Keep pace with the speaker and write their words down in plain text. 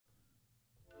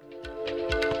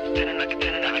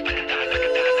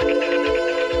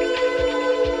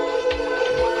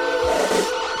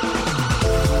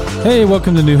Hey,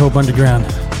 welcome to New Hope Underground.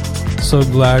 So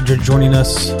glad you're joining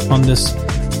us on this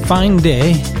fine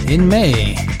day in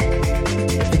May.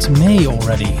 It's May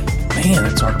already. Man,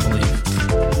 it's hard to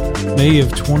believe. May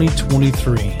of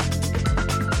 2023.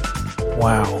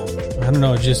 Wow. I don't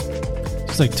know,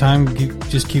 it's like time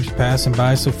just keeps passing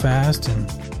by so fast, and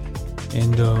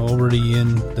already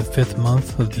in the 5th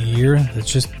month of the year.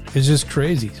 It's just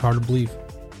crazy. It's hard to believe.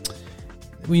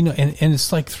 We know, and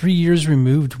it's like 3 years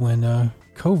removed when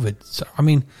COVID. So, I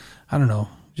mean, I don't know.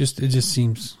 It just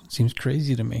seems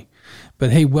crazy to me. But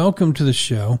hey, welcome to the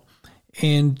show.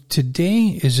 And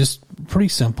today is just pretty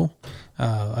simple.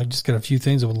 I just got a few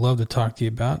things I would love to talk to you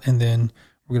about, and then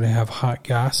we're going to have hot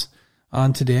Goss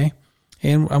on today.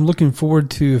 And I'm looking forward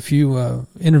to a few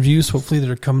interviews, hopefully, that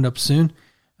are coming up soon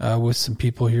with some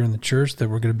people here in the church that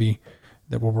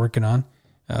we're working on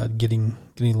getting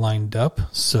lined up.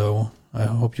 So I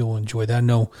hope you'll enjoy that. I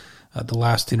know the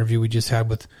last interview we just had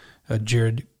with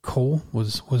Jared Cole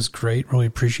was great. Really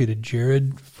appreciated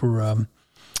Jared for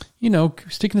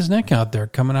sticking his neck out there,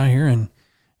 coming out here and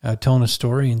telling a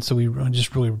story. And so I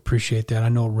just really appreciate that. I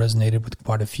know it resonated with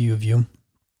quite a few of you.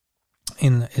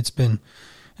 And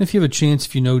if you have a chance,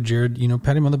 if you know Jared,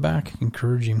 pat him on the back,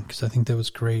 encourage him, because I think that was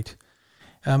great.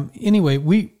 Anyway, I'm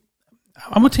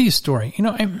going to tell you a story.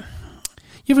 You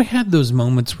ever had those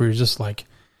moments where you're just like,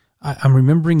 I'm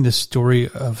remembering this story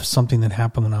of something that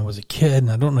happened when I was a kid,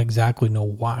 and I don't exactly know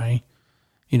why.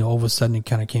 All of a sudden it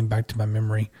kind of came back to my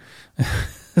memory.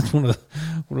 It's one of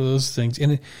those things.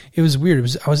 And it was weird.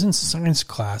 I was in science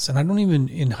class, and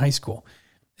in high school.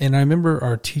 And I remember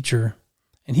our teacher,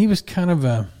 and he was kind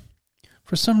of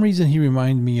for some reason he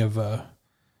reminded me of,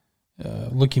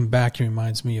 looking back, he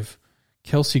reminds me of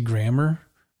Kelsey Grammer,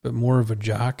 but more of a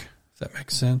jock, if that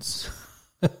makes sense.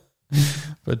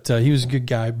 But he was a good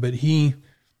guy. But he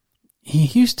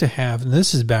used to have, and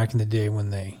this is back in the day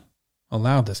when they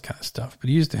allowed this kind of stuff, but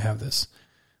he used to have this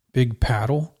big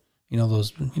paddle,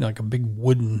 like a big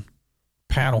wooden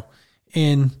paddle.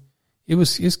 And it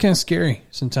was kind of scary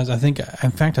sometimes. I think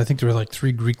there were like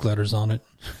 3 Greek letters on it.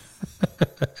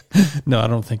 No, I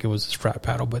don't think it was his frat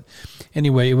paddle, but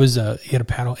anyway, it was, he had a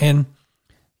paddle, and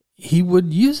he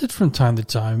would use it from time to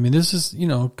time. I mean, this is,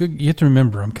 good. You have to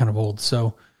remember, I'm kind of old.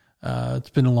 So, it's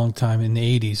been a long time. In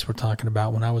the 80s, we're talking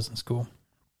about, when I was in school.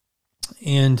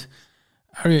 And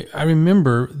I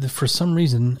remember that for some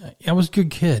reason, I was a good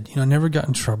kid. I never got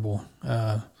in trouble,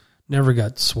 never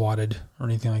got swatted or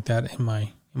anything like that in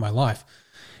my life.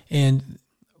 And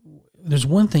there's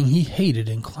one thing he hated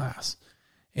in class,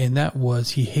 and that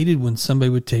was he hated when somebody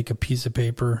would take a piece of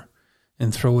paper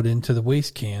and throw it into the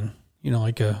waste can,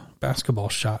 like a basketball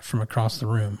shot from across the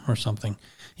room or something.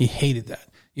 He hated that.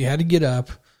 You had to get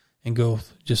up and go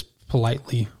just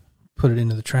politely put it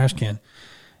into the trash can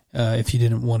if you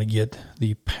didn't want to get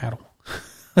the paddle.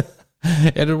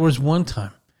 And there was one time,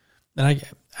 and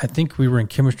I think we were in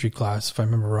chemistry class, if I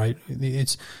remember right.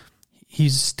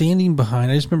 He's standing behind,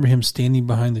 I just remember him standing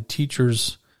behind the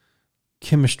teacher's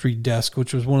chemistry desk,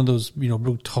 which was one of those,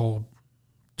 real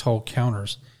tall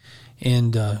counters.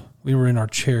 And we were in our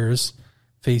chairs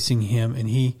facing him,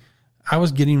 and I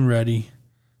was getting ready.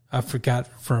 I forgot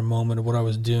for a moment of what I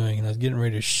was doing, and I was getting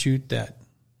ready to shoot that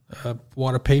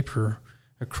wad of paper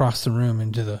across the room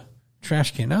into the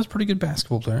trash can. I was a pretty good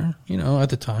basketball player, at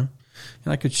the time,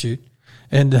 and I could shoot.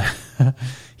 And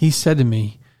he said to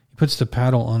me, he puts the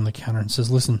paddle on the counter and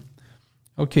says, "Listen,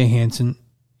 okay, Hanson,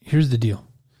 here's the deal.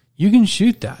 You can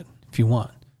shoot that if you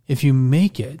want. If you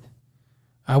make it,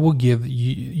 I will give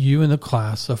you and the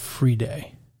class a free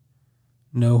day.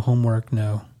 No homework,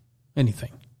 no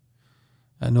anything.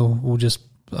 No, we'll just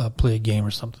play a game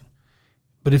or something.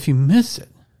 But if you miss it,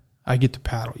 I get to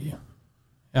paddle you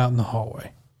out in the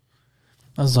hallway."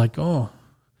 I was like, oh.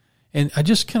 And I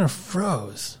just kind of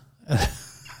froze.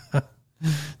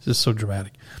 This is so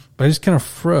dramatic. But I just kind of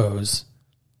froze.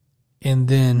 And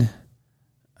then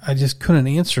I just couldn't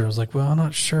answer. I was like, well, I'm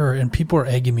not sure. And people are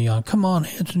egging me on. Come on,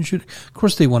 Hanson, shoot it. Of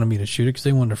course they wanted me to shoot it because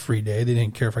they wanted a free day. They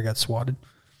didn't care if I got swatted.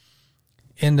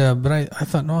 And but I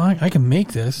thought, no, I can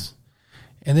make this.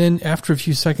 And then after a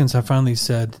few seconds, I finally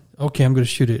said, okay, I'm going to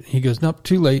shoot it. He goes, nope,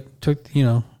 too late. Took,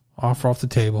 offer off the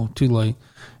table, too late.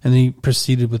 And then he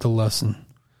proceeded with the lesson.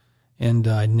 And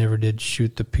I never did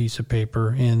shoot the piece of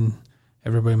paper. And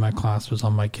everybody in my class was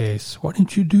on my case. Why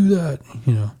didn't you do that?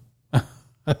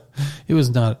 It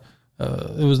was not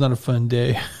a fun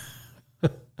day.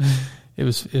 It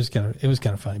was kind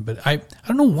of funny, but I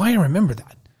don't know why I remember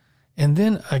that. And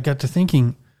then I got to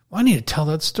thinking, well, I need to tell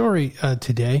that story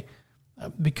today.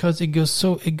 Because it goes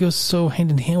so hand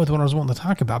in hand with what I was wanting to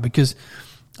talk about. Because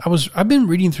I've been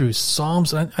reading through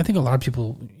Psalms, and I think a lot of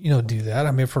people, do that.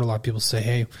 I mean, I've heard a lot of people say,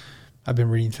 hey, I've been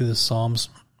reading through the Psalms.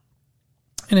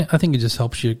 And I think it just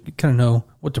helps you kind of know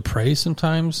what to pray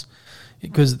sometimes,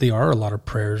 because they are a lot of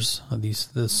prayers,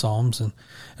 the Psalms, and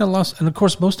of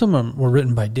course most of them were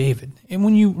written by David. And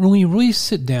when you really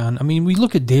sit down, I mean, we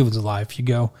look at David's life, you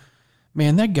go,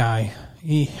 man, that guy,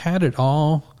 he had it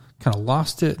all, kind of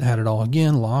lost it, had it all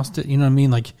again, lost it. You know what I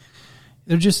mean? Like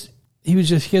he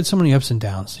had so many ups and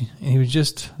downs, and he was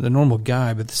just the normal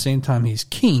guy, but at the same time he's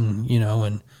king,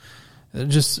 and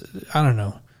just, I don't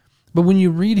know. But when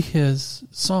you read his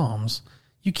Psalms,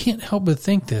 you can't help but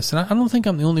think this. And I don't think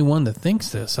I'm the only one that thinks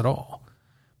this at all.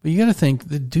 But you got to think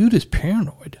the dude is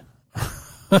paranoid.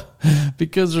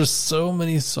 Because there's so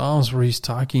many Psalms where he's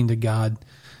talking to God,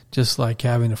 just like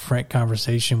having a frank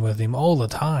conversation with him all the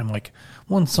time. Like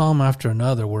one Psalm after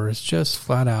another where it's just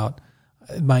flat out,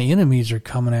 my enemies are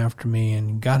coming after me.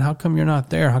 And God, how come you're not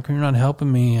there? How come you're not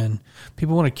helping me? And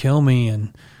people want to kill me.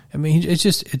 And I mean,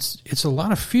 it's a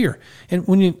lot of fear. And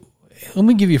let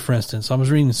me give you, for instance, I was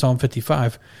reading Psalm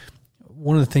 55.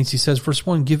 One of the things he says, verse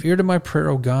 1, give ear to my prayer,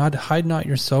 O God. Hide not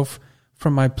yourself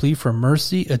from my plea for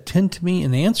mercy. Attend to me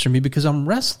and answer me, because I'm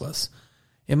restless.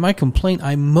 In my complaint,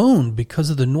 I moan because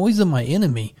of the noise of my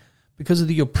enemy, because of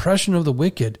the oppression of the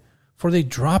wicked. For they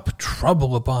drop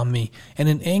trouble upon me, and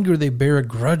in anger they bear a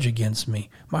grudge against me.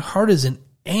 My heart is in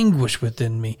anguish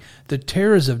within me. The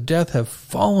terrors of death have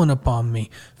fallen upon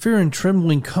me. Fear and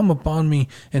trembling come upon me,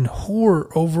 and horror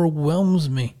overwhelms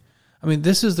me. I mean,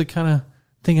 this is the kind of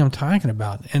thing I'm talking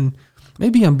about. And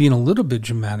maybe I'm being a little bit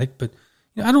dramatic, but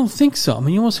I don't think so. I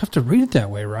mean, you almost have to read it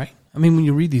that way, right? I mean, when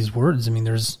you read these words, I mean,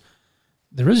 there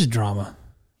is drama.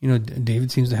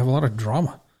 David seems to have a lot of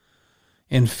drama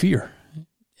and fear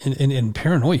and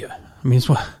paranoia. I mean, it's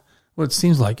what it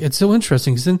seems like. It's so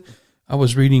interesting, because then I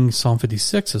was reading Psalm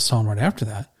 56, a psalm right after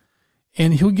that,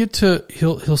 and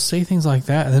he'll say things like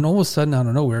that, and then all of a sudden, out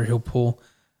of nowhere, he'll pull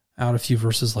out a few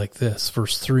verses like this,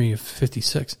 verse 3 of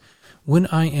 56. When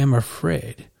I am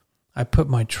afraid, I put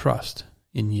my trust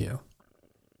in you.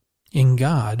 In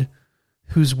God,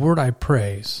 whose word I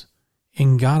praise,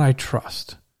 in God I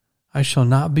trust. I shall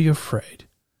not be afraid,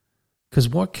 because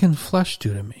what can flesh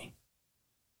do to me?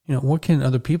 What can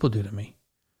other people do to me,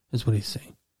 is what he's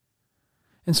saying.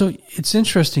 And so it's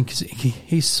interesting, because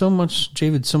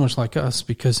David's so much like us,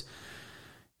 because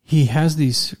he has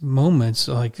these moments,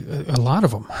 like a lot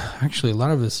of them, actually, a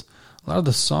lot of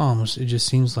the Psalms, it just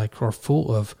seems like are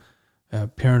full of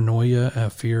paranoia,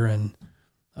 fear, and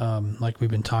like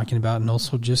we've been talking about, and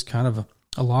also just kind of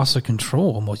a loss of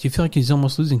control almost. You feel like he's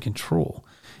almost losing control.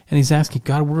 And he's asking,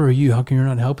 God, where are you? How come you're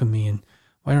not helping me? And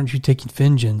why aren't you taking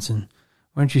vengeance? And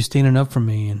why aren't you standing up for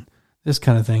me? And this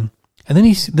kind of thing. And then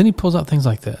he pulls out things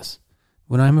like this.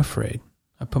 When I'm afraid,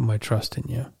 I put my trust in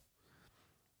you.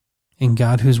 In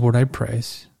God, whose word I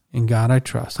praise, in God I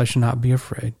trust. I shall not be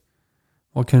afraid.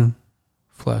 What can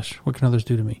others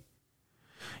do to me?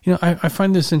 I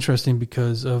find this interesting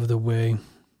because of the way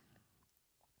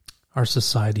our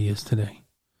society is today.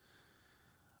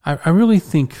 I really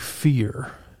think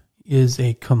fear is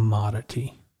a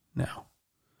commodity now.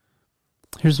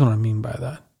 Here's what I mean by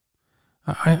that.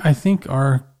 I think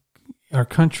our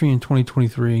country in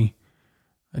 2023,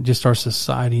 just our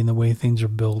society and the way things are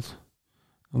built,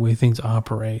 the way things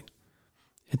operate,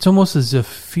 it's almost as if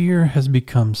fear has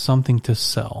become something to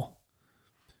sell.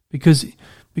 Because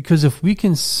if we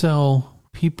can sell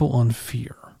people on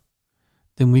fear,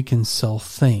 then we can sell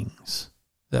things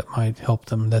that might help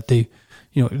them, that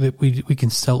we can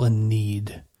sell a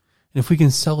need. And if we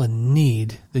can sell a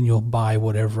need, then you'll buy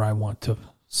whatever I want to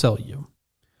sell you.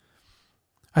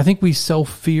 I think we sell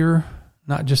fear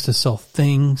not just to sell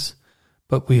things,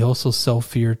 but we also sell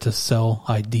fear to sell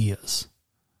ideas.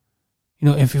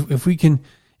 If we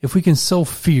can sell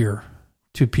fear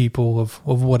to people of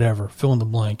whatever, fill in the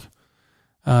blank,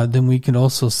 then we can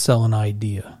also sell an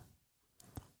idea.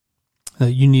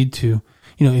 That you need to,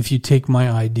 if you take my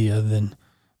idea, then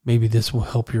maybe this will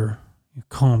help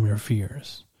calm your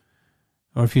fears.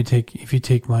 Or if you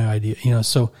take my idea,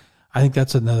 so I think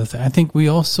that's another thing. I think we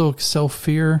also sell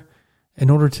fear in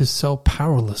order to sell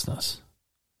powerlessness.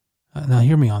 Now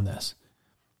hear me on this.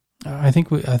 I think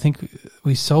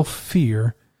we sell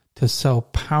fear to sell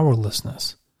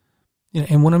powerlessness.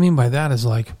 And what I mean by that is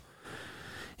like,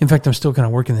 in fact, I'm still kind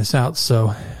of working this out,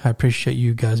 so I appreciate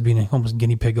you guys being an almost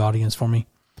guinea pig audience for me.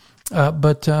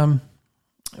 But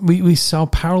we sell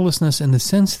powerlessness in the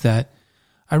sense that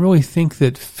I really think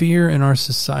that fear in our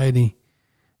society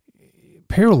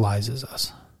paralyzes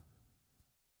us.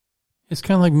 It's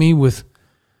kind of like me with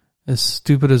as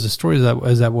stupid as the story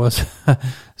as that was,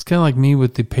 it's kind of like me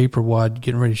with the paper wad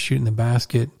getting ready to shoot in the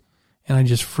basket, and I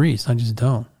just freeze. I just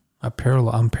don't. I'm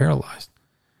paralyzed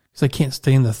because I can't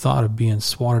stay in the thought of being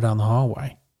swatted down the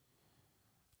hallway.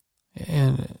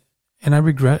 And I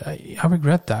regret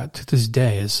that to this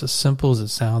day. As simple as it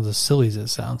sounds, as silly as it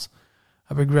sounds,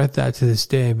 I regret that to this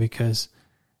day because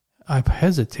I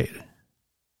hesitated.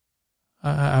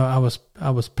 I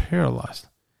was paralyzed.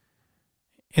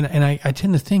 And I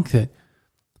tend to think that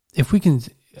if we can,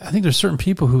 I think there's certain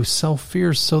people who sell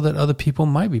fear so that other people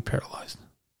might be paralyzed.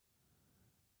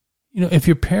 If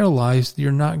you're paralyzed,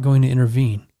 you're not going to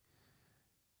intervene.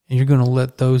 And you're going to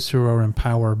let those who are in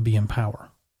power be in power.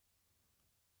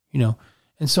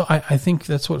 And so I think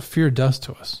that's what fear does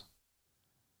to us.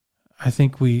 I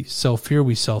think we sell fear,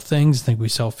 we sell things. I think we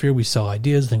sell fear, we sell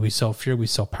ideas. I think we sell fear, we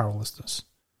sell powerlessness.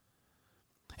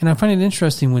 And I find it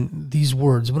interesting when these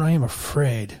words, when I am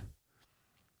afraid.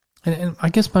 And I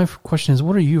guess my question is,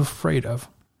 what are you afraid of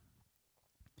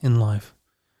in life?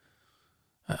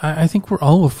 I think we're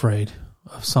all afraid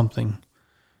of something.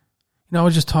 I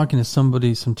was just talking to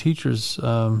somebody, some teachers,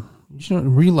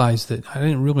 realize that I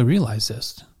didn't really realize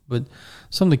this, but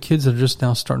some of the kids that are just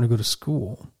now starting to go to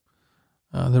school,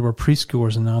 they were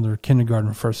preschoolers and now they're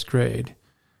kindergarten, first grade.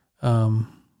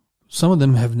 Some of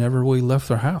them have never really left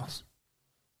their house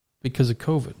because of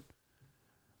COVID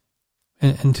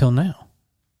until now.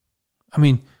 I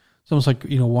mean, it's almost like,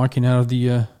 walking out of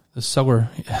the cellar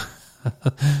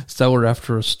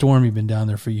after a storm. You've been down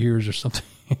there for years or something,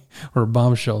 or a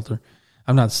bomb shelter.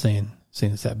 I'm not saying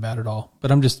it's that bad at all, but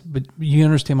but you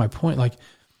understand my point. Like,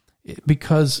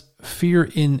 because fear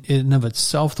in and of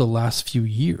itself, the last few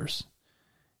years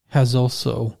has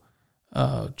also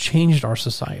changed our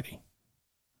society,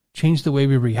 changed the way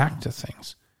we react to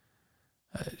things.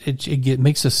 It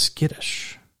makes us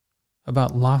skittish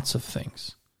about lots of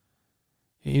things.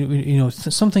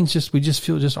 Some things we just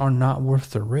feel are not worth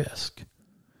the risk.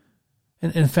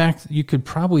 And in fact, you could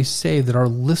probably say that our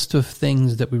list of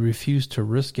things that we refuse to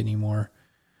risk anymore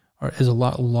is a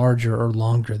lot larger or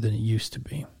longer than it used to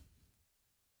be.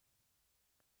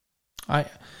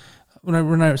 When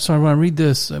I read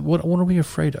this, what are we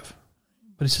afraid of?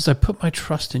 But it says, I put my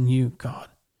trust in you, God.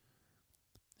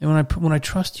 And when I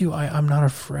trust you, I'm not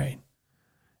afraid.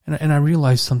 And I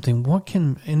realize something. What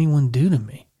can anyone do to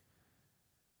me?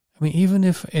 I mean, even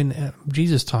if, and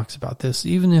Jesus talks about this,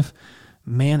 even if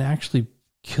man actually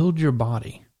killed your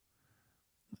body,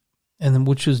 and then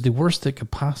which is the worst that could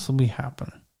possibly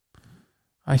happen,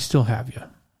 I still have you.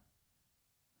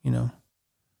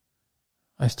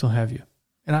 I still have you.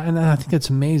 And I think that's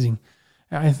amazing.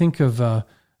 I think of a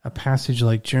passage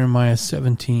like Jeremiah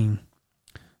 17,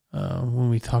 when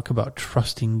we talk about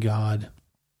trusting God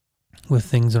with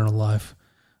things in our life.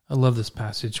 I love this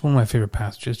passage. One of my favorite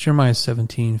passages, Jeremiah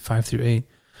 17, 5-8.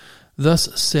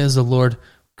 Thus says the Lord,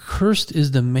 cursed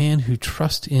is the man who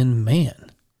trusts in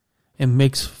man and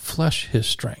makes flesh his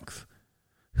strength,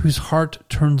 whose heart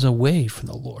turns away from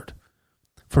the Lord.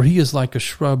 For he is like a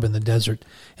shrub in the desert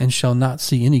and shall not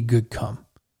see any good come.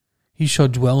 He shall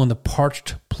dwell in the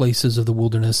parched places of the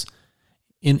wilderness,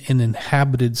 in an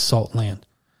inhabited salt land.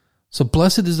 So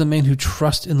blessed is the man who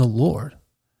trusts in the Lord,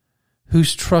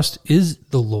 whose trust is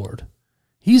the Lord.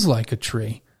 He's like a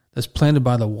tree that's planted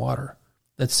by the water,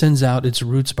 that sends out its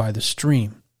roots by the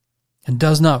stream, and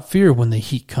does not fear when the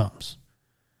heat comes,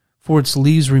 for its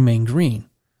leaves remain green.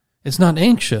 It's not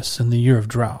anxious in the year of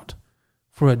drought,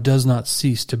 for it does not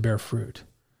cease to bear fruit.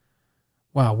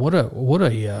 Wow, what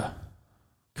a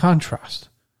contrast.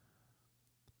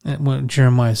 And what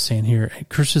Jeremiah is saying here,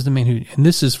 cursed is the man who, and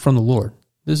this is from the Lord.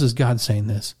 This is God saying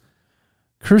this.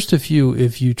 Cursed if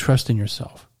you trust in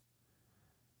yourself.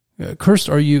 Cursed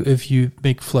are you if you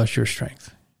make flesh your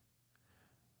strength.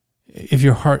 If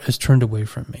your heart is turned away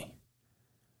from me.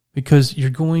 Because you're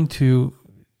going to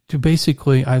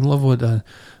basically, I love what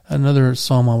another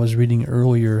psalm I was reading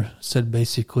earlier said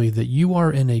basically, that you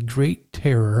are in a great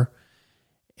terror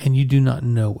and you do not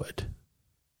know it.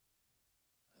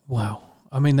 Wow.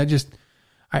 I mean,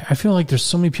 I feel like there's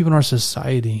so many people in our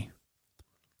society,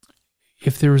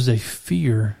 if there is a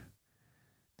fear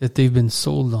that they've been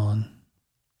sold on,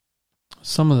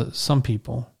 some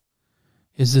people,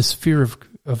 is this fear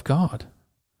of God.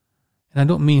 And I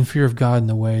don't mean fear of God in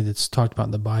the way that's talked about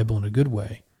in the Bible in a good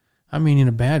way. I mean in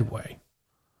a bad way.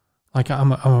 Like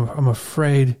I'm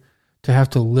afraid to have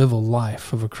to live a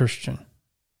life of a Christian.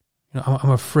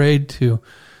 I'm afraid to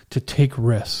take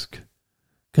risk,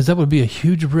 because that would be a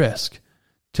huge risk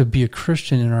to be a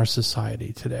Christian in our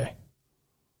society today.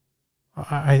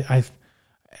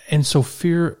 And so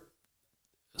fear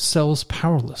sells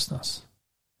powerlessness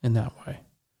in that way.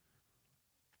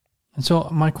 And so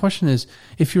my question is,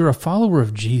 if you're a follower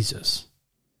of Jesus,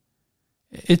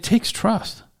 it takes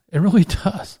trust. It really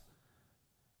does.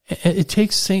 It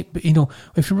takes,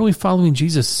 if you're really following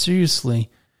Jesus seriously,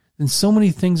 then so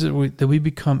many things that we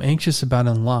become anxious about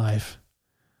in life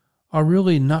are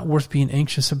really not worth being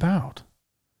anxious about.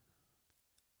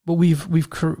 But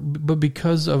but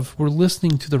because we're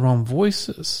listening to the wrong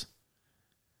voices,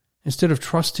 instead of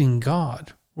trusting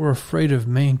God, we're afraid of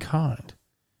mankind.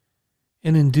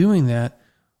 And in doing that,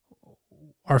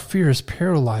 our fear has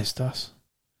paralyzed us.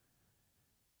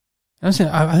 And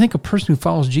I think a person who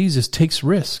follows Jesus takes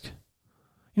risk.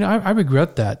 I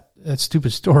regret that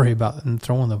stupid story about them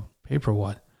throwing the paper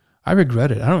wad. I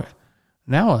regret it.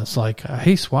 Now it's like,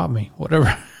 hey, swap me,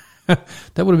 whatever.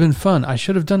 That would have been fun. I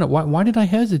should have done it. Why did I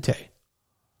hesitate?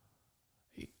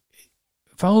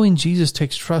 Following Jesus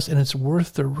takes trust, and it's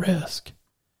worth the risk.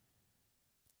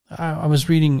 I was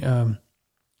reading one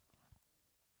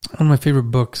of my favorite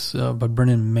books by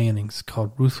Brennan Manning's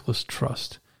called Ruthless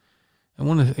Trust.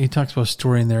 And he talks about a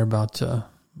story in there about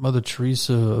Mother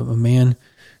Teresa, a man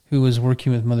who was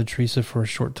working with Mother Teresa for a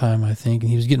short time, I think, and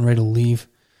he was getting ready to leave.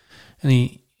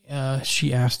 And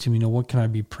she asked him, what can I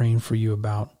be praying for you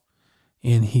about?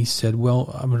 And he said,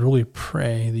 well, I would really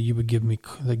pray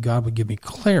that God would give me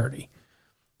clarity,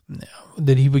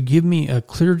 that he would give me a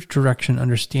clear direction,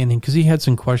 understanding, because he had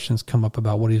some questions come up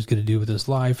about what he was going to do with his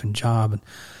life and job, and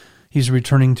he's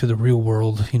returning to the real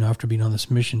world, after being on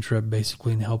this mission trip,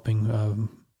 basically, and helping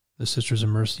the Sisters of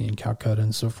Mercy in Calcutta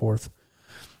and so forth.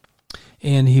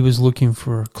 And he was looking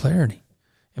for clarity.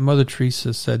 And Mother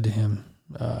Teresa said to him,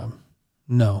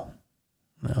 no,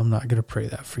 I'm not going to pray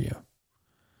that for you.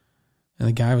 And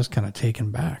the guy was kind of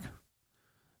taken back.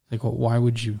 Like, well, why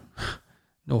would you,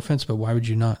 no offense, but why would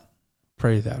you not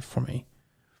pray that for me?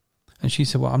 And she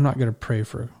said, well, I'm not going to pray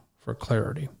for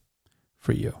clarity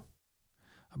for you,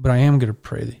 but I am going to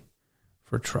pray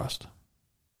for trust.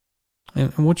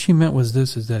 And what she meant was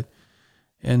this, is that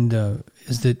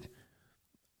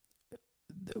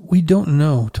we don't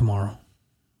know tomorrow.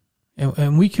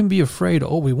 And we can be afraid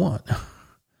all we want.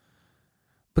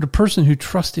 But a person who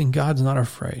trusts in God's not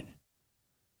afraid.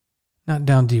 Not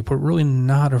down deep. We're really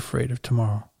not afraid of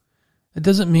tomorrow. It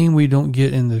doesn't mean we don't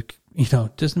get in the,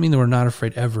 it doesn't mean that we're not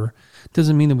afraid ever. It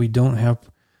doesn't mean that we don't have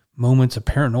moments of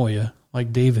paranoia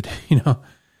like David,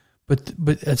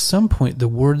 But at some point, the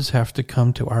words have to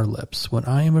come to our lips. When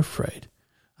I am afraid,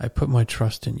 I put my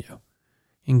trust in you.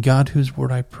 In God whose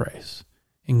word I praise.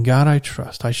 In God I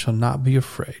trust. I shall not be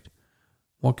afraid.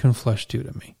 What can flesh do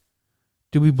to me?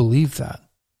 Do we believe that?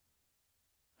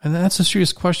 And that's a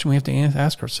serious question we have to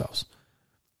ask ourselves.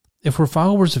 If we're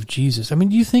followers of Jesus, do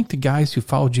you think the guys who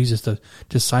follow Jesus, the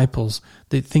disciples,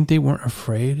 they think they weren't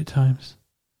afraid at times?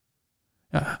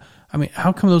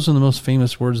 How come those are the most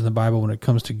famous words in the Bible when it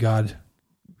comes to God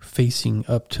facing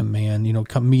up to man,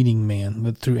 meeting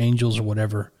man through angels or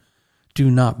whatever? Do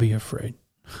not be afraid.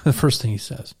 The first thing he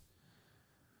says.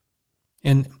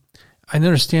 And I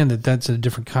understand that that's a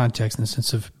different context in the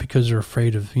sense of because they're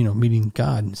afraid of, meeting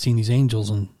God and seeing these angels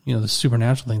and, the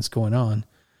supernatural things going on.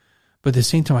 But at the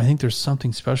same time, I think there's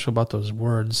something special about those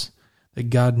words, that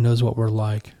God knows what we're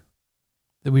like,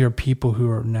 that we are people who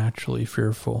are naturally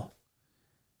fearful.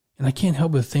 And I can't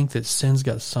help but think that sin's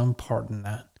got some part in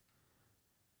that.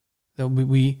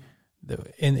 That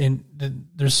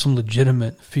there's some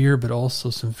legitimate fear, but also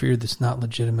some fear that's not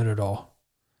legitimate at all.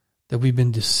 That we've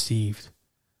been deceived.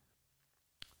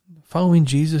 Following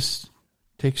Jesus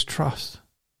takes trust,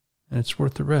 and it's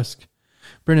worth the risk.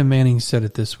 Brennan Manning said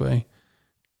it this way: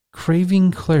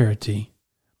 craving clarity,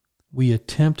 we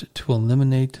attempt to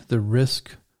eliminate the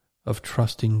risk of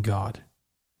trusting God.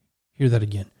 Hear that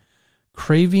again.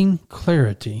 Craving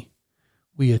clarity,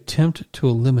 we attempt to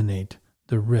eliminate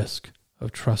the risk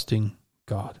of trusting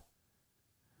God.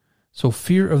 So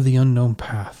fear of the unknown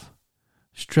path,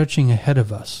 stretching ahead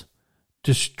of us,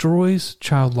 destroys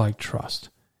childlike trust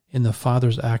in the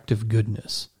Father's active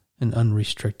goodness and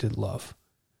unrestricted love.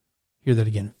 Hear that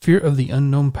again. Fear of the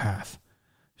unknown path,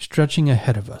 stretching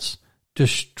ahead of us,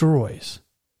 destroys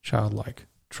childlike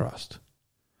trust.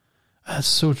 That's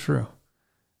so true.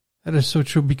 That is so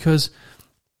true because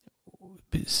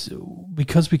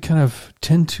we kind of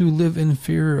tend to live in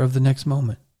fear of the next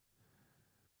moment.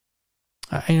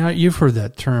 You've heard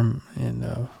that term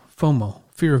in FOMO,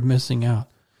 fear of missing out.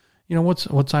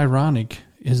 What's ironic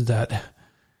is that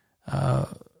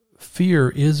fear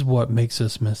is what makes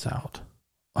us miss out.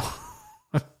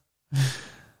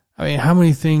 How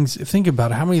many things, think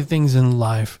about it, how many things in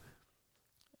life,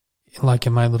 like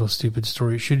in my little stupid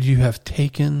story, should you have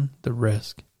taken the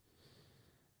risk?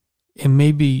 And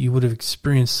maybe you would have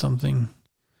experienced something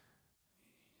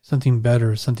something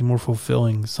better, something more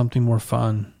fulfilling, something more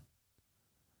fun.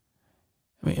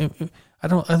 I mean, I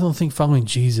don't think following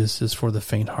Jesus is for the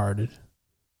faint-hearted.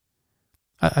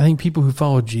 I think people who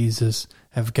follow Jesus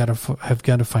have got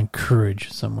to find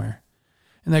courage somewhere,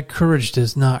 and that courage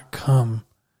does not come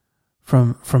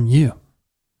from you.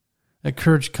 That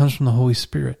courage comes from the Holy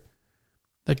Spirit.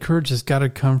 That courage has got to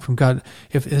come from God.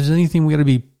 If there's anything we got to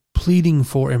be pleading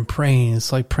for and praying,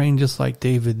 it's like praying just like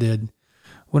David did.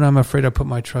 When I'm afraid, I put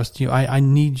my trust in you. I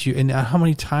need you. And how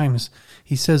many times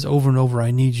he says over and over,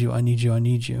 I need you, I need you, I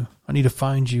need you. I need to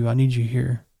find you. I need you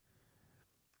here.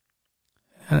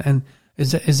 And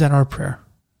is that our prayer?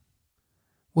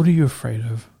 What are you afraid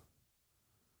of?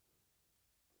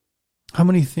 How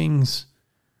many things,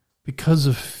 because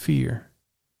of fear,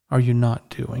 are you not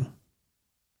doing?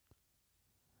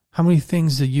 How many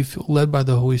things that you feel led by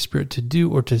the Holy Spirit to do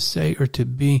or to say or to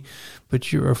be,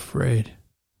 but you're afraid,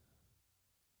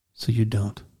 so you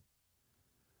don't?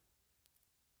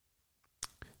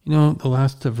 You know, the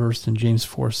last verse in James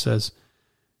 4 says,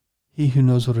 he who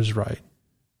knows what is right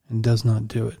and does not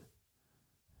do it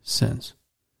sins.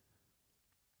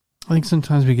 I think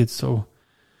sometimes we get so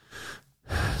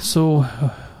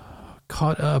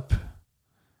caught up.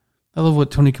 I love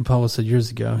what Tony Campolo said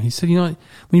years ago. He said, when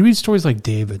you read stories like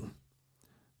David,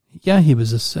 yeah, he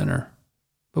was a sinner,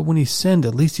 but when he sinned,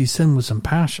 at least he sinned with some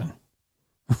passion.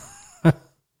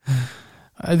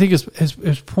 I think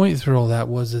his point through all that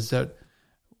is that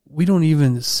we don't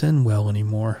even sin well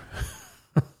anymore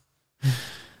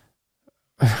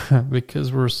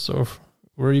because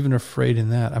we're even afraid in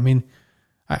that. I mean,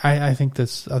 I think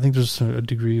there's a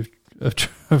degree of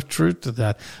truth to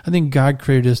that. I think God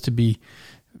created us to be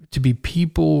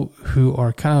people who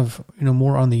are kind of,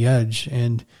 more on the edge.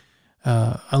 And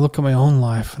I look at my own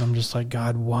life and I'm just like,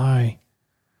 God, why?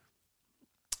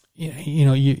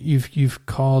 You've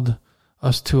called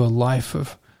us to a life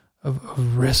of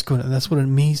risk. That's what it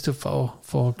means to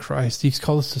follow Christ. He's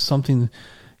called us to something,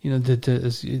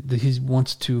 that He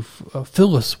wants to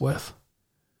fill us with.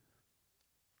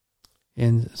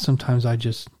 And sometimes I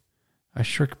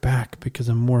shirk back because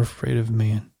I'm more afraid of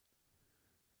man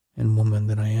and woman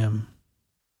than I am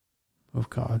of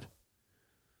God.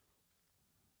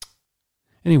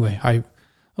 Anyway,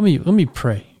 let me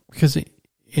pray, because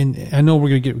I know we're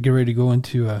gonna get ready to go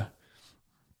into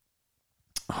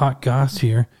hot goss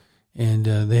here, and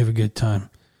they have a good time,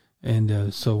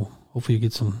 and so hopefully you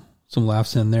get some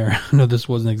laughs in there. I know this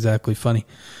wasn't exactly funny,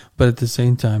 but at the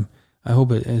same time, I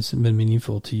hope it's been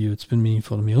meaningful to you. It's been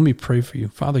meaningful to me. Let me pray for you.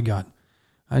 Father God,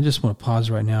 I just want to pause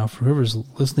right now for whoever's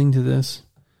listening to this,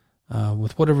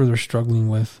 with whatever they're struggling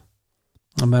with,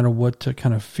 no matter what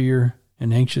kind of fear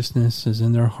and anxiousness is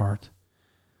in their heart.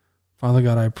 Father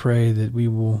God, I pray that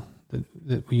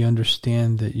we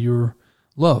understand that your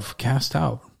love casts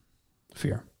out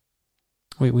fear.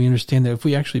 We understand that if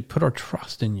we actually put our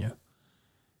trust in you,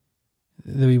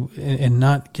 and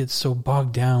not get so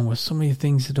bogged down with so many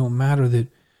things that don't matter, that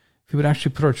if we would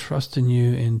actually put our trust in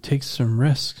you and take some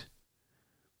risk,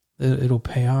 it'll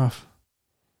pay off.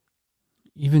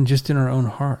 Even just in our own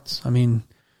hearts. I mean,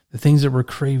 the things that we're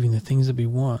craving, the things that we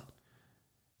want.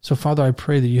 So, Father, I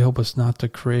pray that you help us not to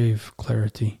crave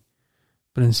clarity,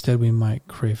 but instead we might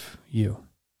crave you.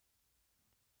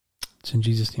 It's in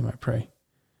Jesus' name I pray.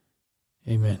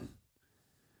 Amen.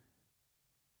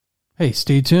 Hey,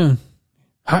 stay tuned.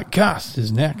 Hot Goss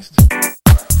is next.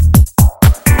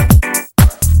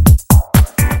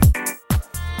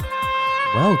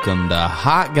 Welcome to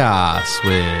Hot Goss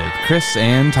with Chris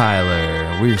and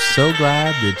Tyler. We're so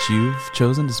glad that you've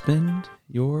chosen to spend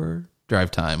your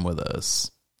drive time with us.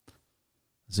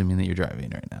 Assuming that you're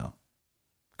driving right now.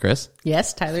 Chris?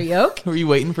 Yes, Tyler Yoke. Were you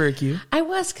waiting for a cue? I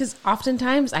was, because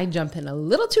oftentimes I jump in a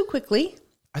little too quickly.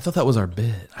 I thought that was our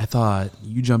bit. I thought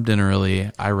you jumped in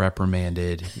early, I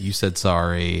reprimanded, you said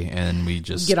sorry, and we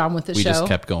just get on with the show. We just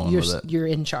kept going with it. You're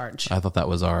in charge. I thought that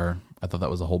was a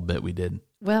whole bit we did.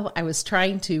 Well, I was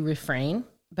trying to refrain,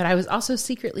 but I was also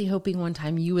secretly hoping one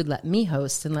time you would let me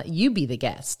host and let you be the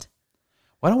guest.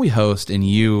 Why don't we host and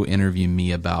you interview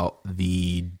me about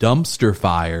the dumpster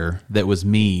fire that was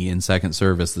me in second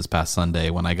service this past Sunday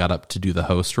when I got up to do the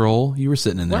host role? You were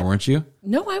sitting in there, weren't you?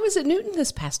 No, I was at Newton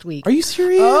this past week. Are you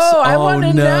serious? Oh, I want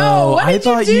to know. What did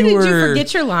you do? Did you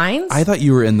forget your lines? I thought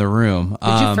you were in the room.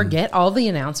 Did you forget all the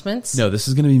announcements? No, this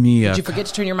is going to be me. Did you forget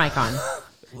to turn your mic on?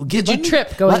 Did you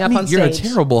trip going up on stage? You're a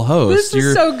terrible host. This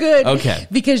is so good. Okay.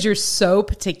 Because you're so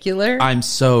particular. You're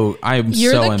so the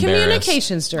embarrassed.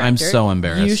 Communications director. I'm so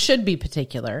embarrassed. You should be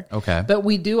particular. Okay. But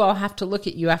we do all have to look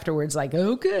at you afterwards like,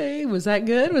 okay, was that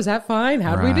good? Was that fine?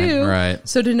 How'd we do? Right.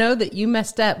 So to know that you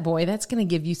messed up, boy, that's going to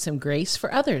give you some grace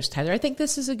for others, Tyler. I think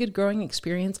this is a good growing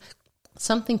experience.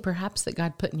 Something perhaps that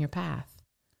God put in your path.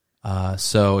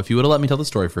 So if you would have let me tell the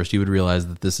story first, you would realize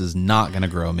that this is not going to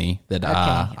grow me, that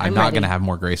I'm not going to have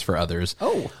more grace for others.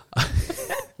 Oh,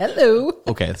 hello.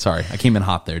 Okay, sorry. I came in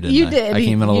hot there, didn't I? You did. I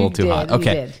came in a little You too did. hot. You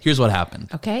Okay, did. here's what happened.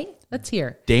 Okay, let's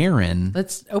hear. Darren.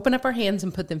 Let's open up our hands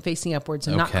and put them facing upwards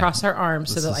and not Okay. cross our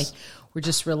arms so that like we're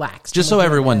just relaxed. Just when so we're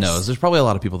doing everyone this. knows, there's probably a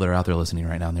lot of people that are out there listening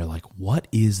right now, and they're like, what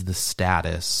is the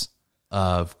status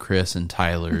of Chris and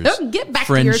Tyler's Get back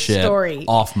to your friendship story.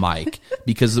 off mic?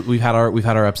 Because we've had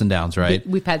our ups and downs, right?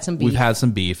 We've had some beef. We've had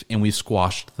some beef, and we've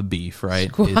squashed the beef,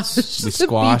 right? We the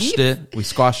squashed beef. it. We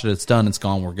squashed it. It's done. It's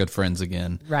gone. We're good friends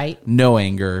again. Right. No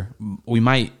anger.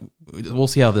 We'll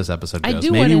see how this episode goes.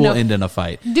 do Maybe wanna we'll know- end in a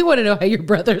fight. I do want to know how your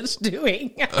brother's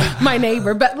doing, my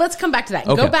neighbor. But let's come back to that.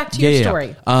 Go back to your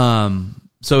story.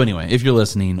 So anyway, if you're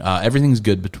listening, everything's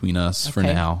good between us for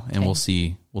Okay. now, and we'll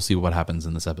see what happens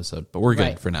in this episode. But we're good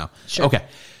Right. for now. Sure. Okay.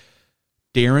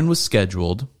 Darren was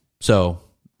scheduled. So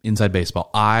Inside Baseball,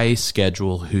 I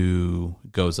schedule who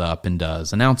goes up and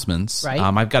does announcements. Right.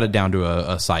 I've got it down to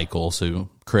a cycle. So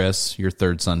Chris, your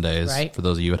third Sundays. Right. For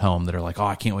those of you at home that are like, oh,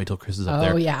 I can't wait till Chris is up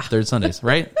there. Oh, yeah. Third Sundays,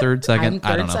 right? Third, second.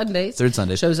 I don't know. Sundays. Third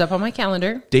Sundays. Shows up on my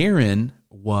calendar. Darren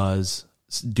was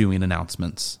doing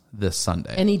announcements this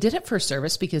Sunday. And he did it for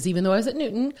service because even though I was at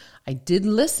Newton, I did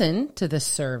listen to the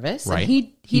service. Right. And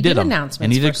he did them. announcements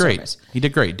and he did for great. service. He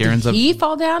did great. Darren's Did he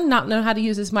fall down, not know how to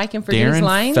use his mic and forget his Darren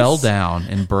lines? fell down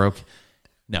and broke.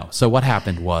 No. So what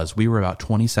happened was we were about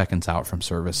 20 seconds out from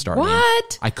service starting.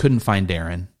 What? I couldn't find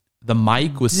Darren. The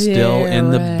mic was still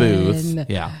in the booth. Darren.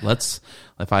 Yeah.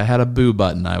 If I had a boo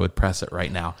button, I would press it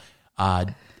right now.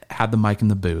 Had the mic in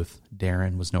the booth.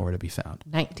 Darren was nowhere to be found.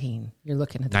 19. You're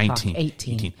looking at the 19. clock.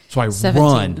 18. So I 17.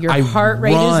 run. Your heart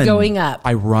rate is going up.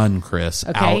 I run, Chris,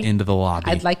 out into the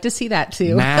lobby. I'd like to see that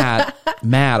too.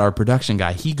 Matt, our production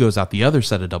guy, he goes out the other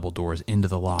set of double doors into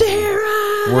the lobby.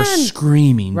 Darren! We're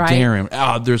screaming, Right. Darren.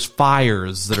 Oh, there's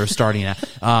fires that are starting.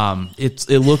 It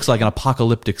looks like an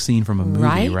apocalyptic scene from a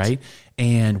movie, right?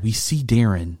 And we see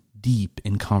Darren deep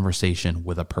in conversation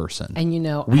with a person. And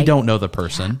we don't know the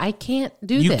person. I can't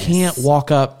do You this. cannot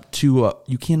walk up to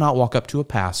a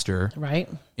pastor Right.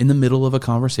 in the middle of a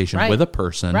conversation Right. with a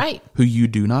person Right. who you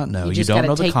do not know. You just don't gotta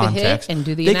know the take the hit context. and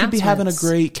do the They could be having a announcements.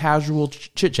 great casual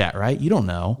chit chat, right? You don't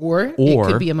know. Or it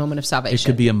could be a moment of salvation. It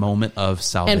could be a moment of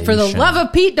salvation. And for the love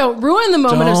of Pete, don't ruin the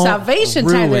moment of Don't salvation,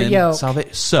 Tyler ruin Yoke.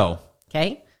 So,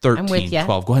 Okay? 13, I'm with you.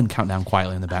 12. Go ahead and count down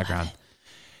quietly in the background.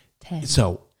 10.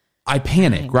 So I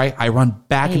panic, 9, right? I run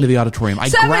back 8, into the auditorium. I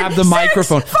 7, grab the 6,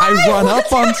 microphone. 5. I run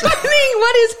What's up on happening?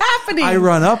 What is happening? I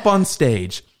run up on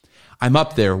stage. I'm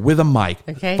up there with a mic,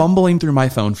 Okay. fumbling through my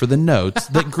phone for the notes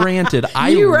that, granted,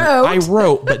 I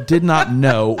wrote but did not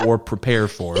know or prepare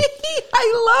for.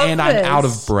 I love And this. I'm out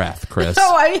of breath, Chris.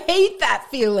 Oh, I hate that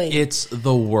feeling. It's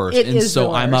the worst. It and is so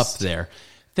the I'm up worst. there.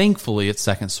 Thankfully, it's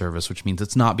second service, which means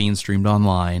it's not being streamed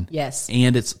online. Yes.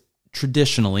 And it's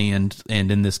traditionally, and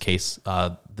in this case,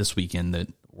 this weekend that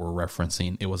we're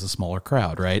referencing, it was a smaller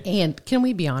crowd, right? And can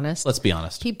we be honest? Let's be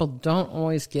honest. People don't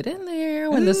always get in there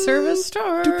when the service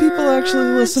starts. Do people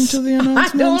actually listen to the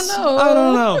announcements? I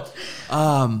don't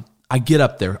know. I get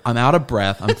up there. I'm out of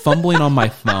breath. I'm fumbling on my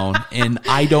phone, and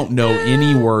I don't know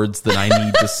any words that I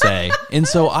need to say. And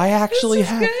so I actually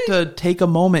have to take a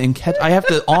moment and catch. I have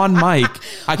to on mic.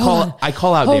 I call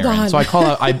out Hold Darren. on. So I call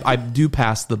out. I do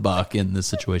pass the buck in this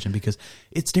situation because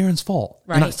it's Darren's fault.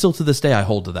 Right. And still to this day I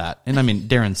hold to that. And I mean,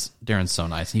 Darren's so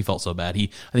nice. He felt so bad. I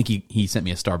think he sent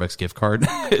me a Starbucks gift card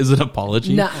as an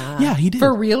apology. Nuh-uh. Yeah, he did.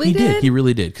 For real he did? He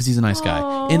really did because he's a nice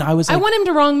guy. And I was like, I want him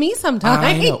to wrong me sometime.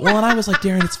 I know. Well, and I was like,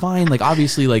 Darren, it's fine. Like,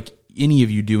 obviously, like any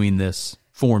of you doing this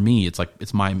for me, it's like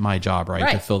it's my job, right?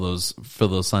 Right. To fill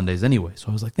those Sundays anyway. So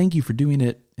I was like, thank you for doing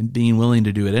it and being willing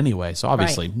to do it anyway. So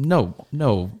obviously, no,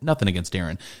 nothing against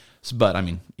Darren. But I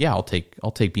mean, yeah, I'll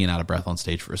take being out of breath on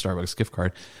stage for a Starbucks gift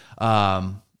card.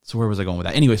 So where was I going with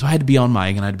that? Anyway, so I had to be on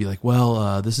mic and I had to be like,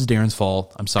 well, this is Darren's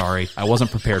fault. I'm sorry. I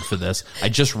wasn't prepared for this. I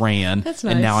just ran. That's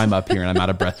nice. And now I'm up here and I'm out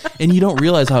of breath. And you don't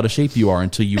realize how out of shape you are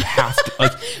until you have to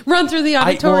like Run through the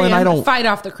auditorium. I don't fight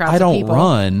off the crowds. I don't of people.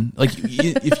 run. Like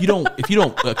if you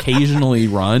don't occasionally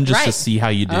run just to Right. see how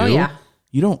you do. Oh, yeah.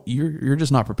 you're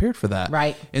just not prepared for that.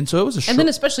 Right. And so it was and then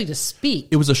especially to speak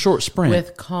it was a short sprint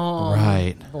with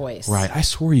calm voice. Right. I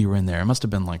swore you were in there. It must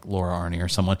have been like Laura Arney or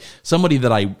somebody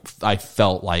that I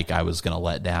felt like I was going to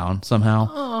let down somehow.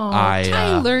 Oh,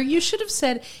 Tyler, you should have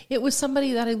said it was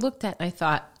somebody that I looked at and I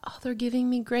thought, oh, they're giving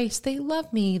me grace. They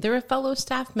love me. They're a fellow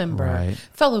staff member, Right.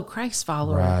 fellow Christ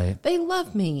follower. Right. They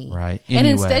love me. Right. And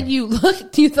Anyway. instead you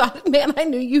looked, you thought, man, I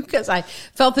knew you because I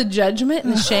felt the judgment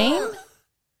and the shame.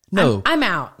 No. I'm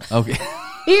out. Okay.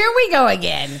 Here we go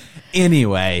again.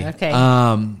 Anyway. Okay.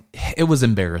 It was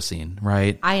embarrassing,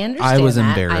 right? I understand I was that.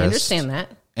 embarrassed. I understand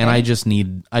that. And I just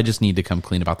need to come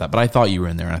clean about that. But I thought you were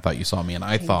in there, and I thought you saw me, and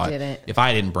I thought didn't. if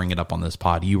I didn't bring it up on this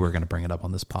pod, you were going to bring it up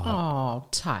on this pod. Oh,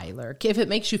 Tyler. If it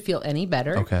makes you feel any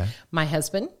better, Okay. my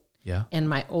husband Yeah. and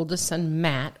my oldest son,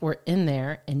 Matt, were in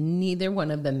there, and neither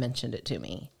one of them mentioned it to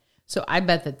me. So I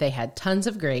bet that they had tons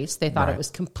of grace. They thought Right. it was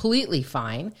completely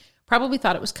fine. Probably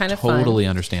thought it was kind of fun. Totally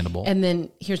understandable. And then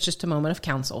here's just a moment of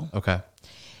counsel. Okay.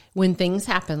 When things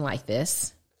happen like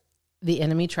this, the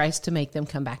enemy tries to make them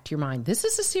come back to your mind. This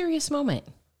is a serious moment.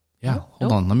 Yeah. Nope, Hold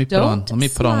nope, on. Let me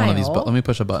put on one of these. smile. Let me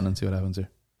push a button and see what happens here.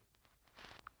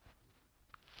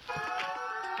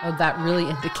 Oh, that really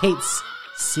indicates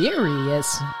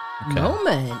serious Okay.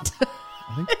 moment.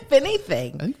 If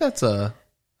anything. I think that's a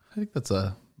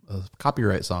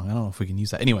copyright song. I don't know if we can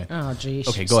use that. Anyway. Oh, geez.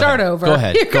 Okay, go Start ahead. over. Go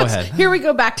ahead. Here Go goes- ahead. Here we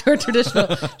go back to our traditional.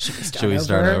 Should we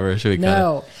start over? Should we cut it? No.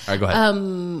 All right, go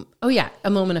ahead. Oh, yeah. A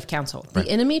moment of counsel. The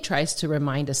enemy tries to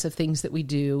remind us of things that we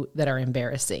do that are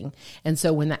embarrassing. And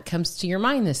so when that comes to your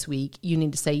mind this week, you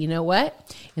need to say, you know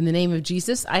what? In the name of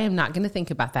Jesus, I am not going to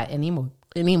think about that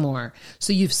anymore.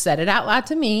 So you've said it out loud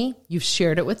to me. You've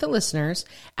shared it with the listeners.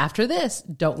 After this,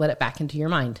 don't let it back into your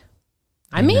mind.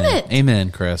 I mean it. Amen,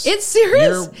 Chris. It's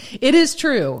serious. It is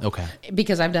true. Okay.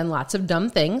 Because I've done lots of dumb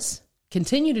things,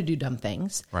 continue to do dumb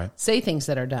things, Right. say things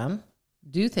that are dumb,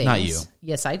 do things. Not you.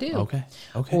 Yes, I do. Okay.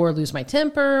 Or lose my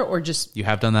temper or just You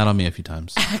have done that on me a few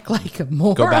times. act like a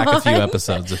moron. Go back a few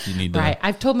episodes if you need to. Right.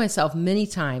 I've told myself many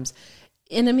times,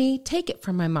 enemy, take it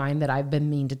from my mind that I've been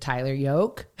mean to Tyler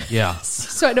Yoke. Yeah.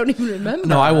 So I don't even remember.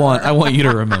 No, I want you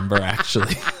to remember,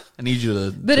 actually. I need you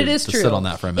to, But it is to true. sit on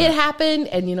that for a minute. It happened,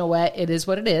 and you know what? It is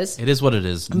what it is. It is what it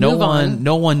is. Move on.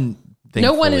 No one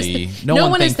thankfully, no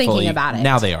one is thinking thankfully- about it.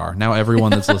 Now they are. Now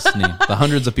everyone that's listening, the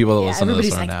hundreds of people that listen to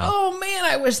this Everybody's are like, now. oh man,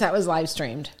 I wish that was live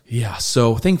streamed. Yeah,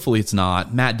 so thankfully it's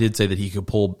not. Matt did say that he could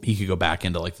go back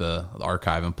into like the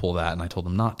archive and pull that, and I told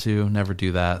him not to, never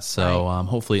do that. So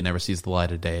hopefully it never sees the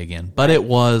light of day again. But it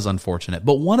was unfortunate.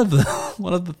 But one of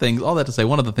the things, all that to say,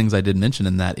 one of the things I did mention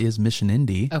in that is Mission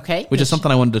Indy. Okay, which is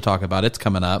something I wanted to talk about. It's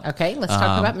coming up. Okay, let's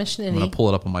talk about Mission Indy. I'm gonna pull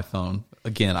it up on my phone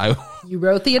again. You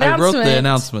wrote the I announcement. wrote the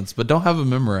announcements, but don't have them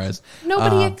memorized.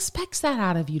 Nobody expects that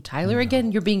out of you, Tyler.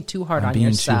 Again, you're being too hard on Being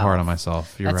yourself. too hard on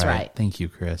myself. You're That's right. Thank you,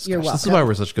 Chris. You're This is welcome. why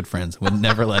we're such good friends. We'd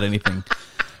never let anything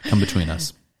come between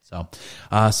us. So,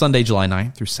 Sunday, July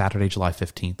 9th through Saturday, July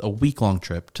 15th, a week-long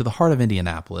trip to the heart of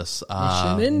Indianapolis.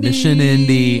 Mission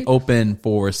Indy, open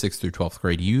for 6th through 12th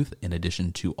grade youth, in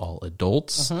addition to all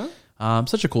adults.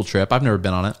 Such a cool trip. I've never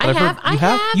been on it. But I I've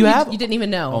have. heard, you have? You didn't even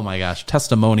know. Oh my gosh,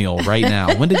 testimonial right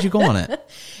now. When did you go on it?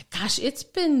 Gosh, it's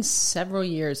been several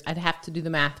years. I'd have to do the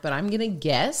math, but I'm going to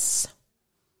guess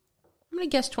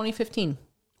 2015.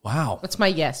 Wow. That's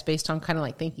my guess based on kind of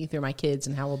like thinking through my kids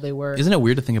and how old they were. Isn't it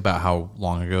weird to think about how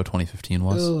long ago 2015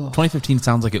 was? 2015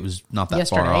 sounds like it was not that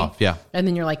Yesterday. far off. Yeah. And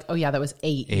then you're like, oh yeah, that was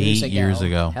 8 years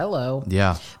ago. Hello.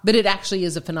 Yeah. But it actually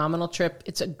is a phenomenal trip.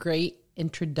 It's a great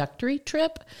introductory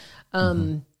trip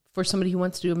for somebody who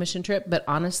wants to do a mission trip. But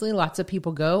honestly, lots of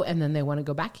people go and then they want to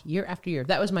go back year after year.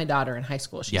 That was my daughter in high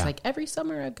school. She's Yeah. like, every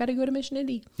summer I've got to go to Mission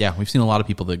Indy. Yeah, we've seen a lot of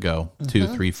people that go 2,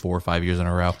 3, 4, 5 years in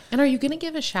a row. And are you going to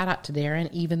give a shout out to Darren,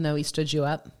 even though he stood you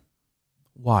up?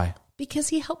 Why? Because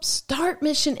he helped start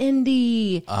Mission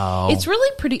Indy. Oh. It's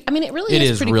really pretty. I mean, it really It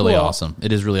is is pretty really cool. awesome.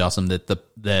 It is really awesome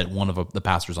that one of the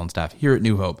pastors on staff here at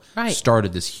New Hope Right.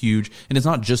 started this huge, and it's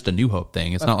not just a New Hope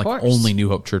thing. It's not like course. only New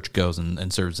Hope Church goes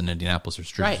and serves in Indianapolis. There's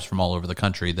churches Right. from all over the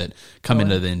country that come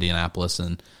into the Indianapolis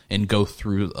and go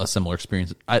through a similar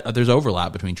experience. There's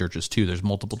overlap between churches too. There's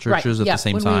multiple churches at Yeah. the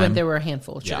same when time. we went, there were a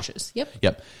handful of churches. Yep.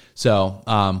 Yep. So,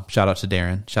 shout out to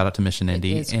Darren. Shout out to Mission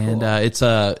Indy. is And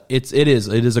cool. it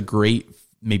is a great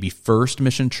maybe first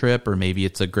mission trip, or maybe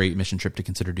it's a great mission trip to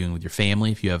consider doing with your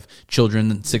family if you have children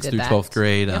in 6th did through that. 12th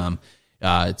grade.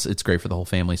 It's great for the whole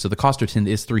family. So the cost of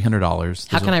is $300.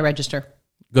 How can I register?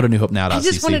 Go to newhopenow.cc. I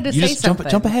just wanted to You say just something.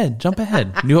 Jump ahead.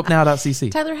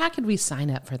 Newhopenow.cc. Tyler, how could we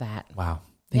sign up for that? Wow.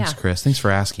 Thanks, Yeah. Chris. Thanks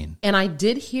for asking. And I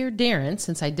did hear Darren,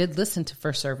 since I did listen to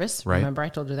First Service. Right. Remember I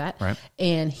told you that? Right.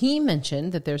 And he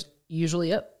mentioned that there's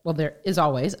usually there is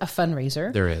always a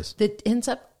fundraiser. There is. That ends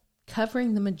up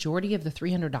covering the majority of the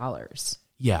 $300.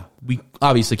 Yeah, we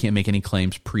obviously can't make any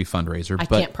claims pre-fundraiser, I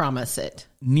but can't promise it.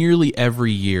 nearly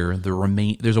every year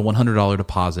there's a $100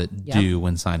 deposit due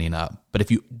when signing up.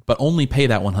 But only pay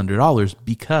that $100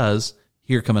 because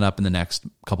here coming up in the next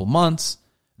couple months,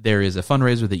 there is a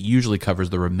fundraiser that usually covers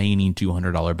the remaining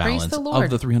 $200 balance of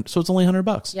the $300. So it's only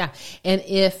 $100. Yeah, and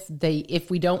if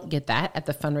we don't get that at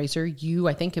the fundraiser, you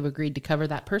I think have agreed to cover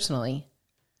that personally.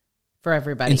 For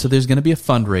everybody. And so there's going to be a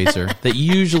fundraiser that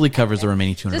usually covers the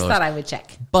remaining $200. Just thought I would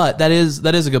check. But that is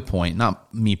a good point.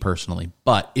 Not me personally,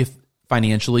 but if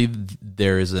financially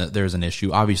there's an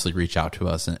issue, obviously reach out to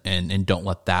us and don't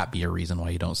let that be a reason why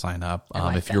you don't sign up.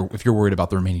 If you're worried about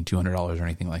the remaining $200 or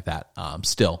anything like that,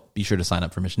 still be sure to sign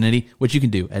up for Missionity, which you can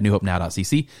do at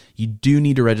newhopenow.cc. You do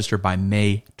need to register by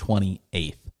May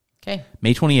 28th. Okay.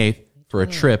 May 28th for a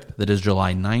trip that is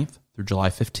July 9th through July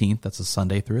 15th. That's a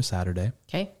Sunday through a Saturday.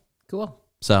 Okay. Cool.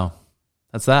 So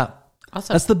that's that.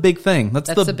 Awesome. That's the big thing. That's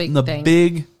the big thing.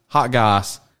 Big hot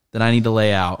goss that I need to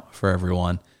lay out for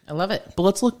everyone. I love it. But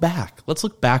let's look back. Let's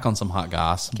look back on some hot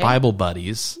goss. Okay. Bible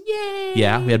buddies. Yay.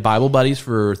 Yeah, we had Bible buddies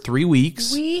for 3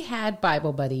 weeks. We had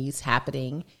Bible buddies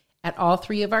happening at all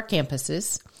 3 of our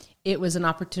campuses. It was an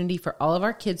opportunity for all of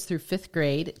our kids through 5th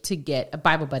grade to get a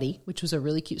Bible buddy, which was a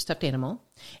really cute stuffed animal,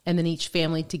 and then each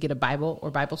family to get a Bible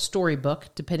or Bible storybook,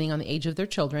 depending on the age of their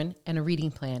children, and a reading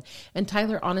plan. And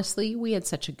Tyler, honestly, we had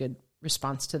such a good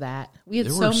response to that. We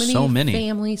had so many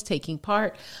families taking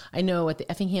part. I know at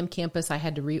the Effingham campus, I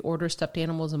had to reorder stuffed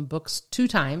animals and books 2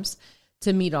 times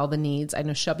to meet all the needs. I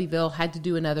know Shelbyville had to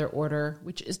do another order,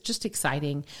 which is just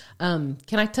exciting. Can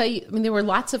I tell you, there were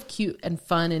lots of cute and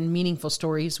fun and meaningful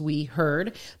stories we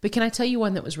heard, but can I tell you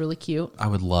one that was really cute? I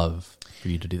would love for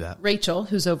you to do that. Rachel,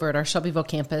 who's over at our Shelbyville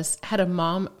campus, had a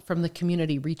mom from the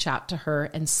community reach out to her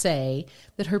and say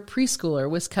that her preschooler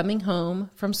was coming home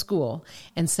from school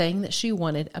and saying that she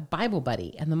wanted a Bible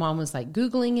buddy. And the mom was like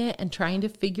Googling it and trying to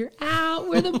figure out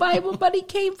where the Bible buddy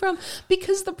came from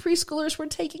because the preschoolers were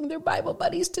taking their Bible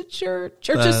buddies to church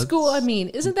to school.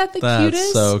 Isn't that the cutest?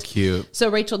 That's so cute. So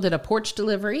Rachel did a porch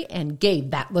delivery and gave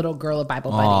that little girl a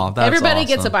Bible buddy. Everybody awesome.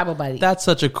 gets a Bible buddy. That's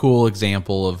such a cool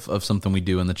example of something we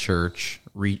do in the church,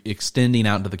 extending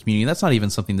out into the community. That's not even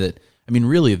something that,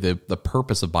 really the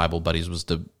purpose of Bible buddies was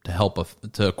to help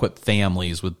to equip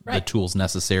families with the tools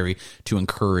necessary to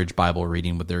encourage Bible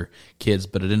reading with their kids,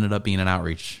 but it ended up being an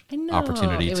outreach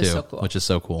opportunity too, so cool. Which is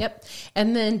so cool. Yep.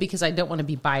 And then because I don't want to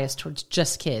be biased towards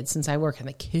just kids, since I work in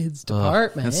the kids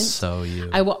department, that's so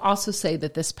you. I will also say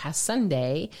that this past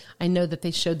Sunday, I know that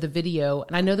they showed the video,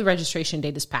 and I know the registration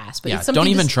date is past, but it's something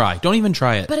don't even try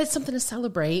it. But it's something to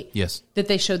celebrate. Yes. That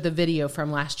they showed the video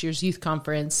from last year's youth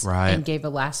conference and gave a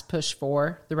last push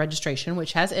for the registration,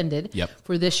 which has ended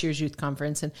for this year's youth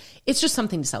conference. And it's just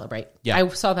something to celebrate. Yeah. I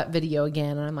saw that video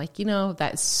again and I'm like,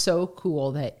 that's so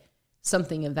cool that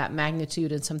something of that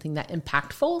magnitude and something that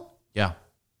impactful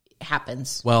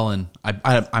happens. Well, and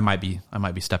I might be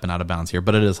stepping out of bounds here,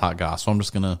 but it is hot goss. So I'm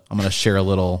going to share a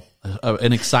little,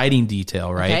 an exciting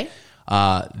detail, right?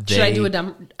 Okay. Should I do a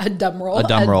drum roll? A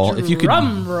drum roll. If you could.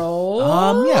 Drum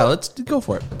roll. Yeah, let's go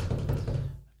for it.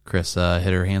 Chris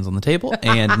hit her hands on the table,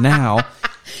 and now...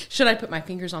 Should I put my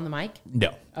fingers on the mic?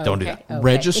 No, don't do that. Okay.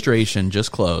 Registration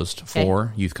just closed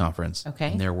for youth conference.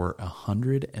 Okay. And there were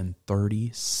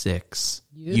 136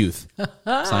 youth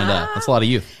signed up. That's a lot of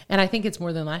youth. And I think it's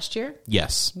more than last year?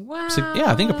 Yes. Wow.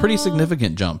 I think a pretty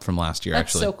significant jump from last year,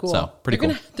 That's actually. So cool. So, pretty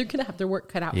cool. They're going to have their work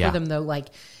cut out for them, though. 3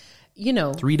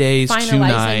 days, 2 nights.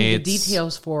 Finalizing the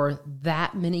details for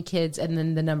that many kids and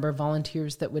then the number of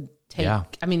volunteers that would take. Yeah.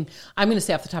 I'm going to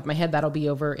say off the top of my head, that'll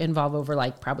involve over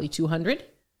probably 200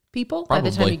 people by the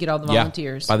time you get all the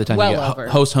volunteers. By the time you get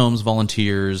host homes,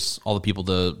 volunteers, all the people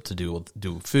to do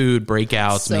food,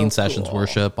 breakouts, main sessions,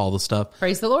 worship, all the stuff.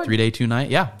 Praise the Lord. 3 day, 2 night.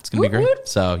 Yeah, it's going to be great.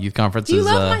 So youth conference Do you is...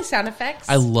 love my sound effects?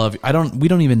 I love... We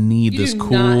don't even need this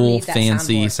cool,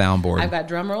 fancy soundboard. I've got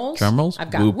drum rolls. Drum rolls?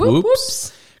 I've got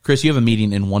whoops. Chris, you have a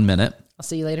meeting in 1 minute. I'll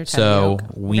see you later. So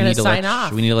we need to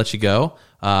let you go.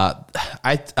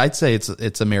 I'd say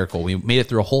it's a miracle. We made it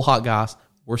through a whole hot goss.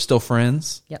 We're still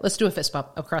friends. Yeah, let's do a fist bump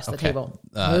across the table.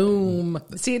 Boom.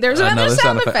 See, there's another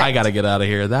sound effect. I got to get out of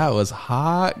here. That was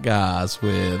hot goss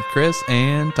with Chris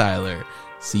and Tyler.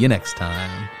 See you next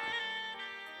time.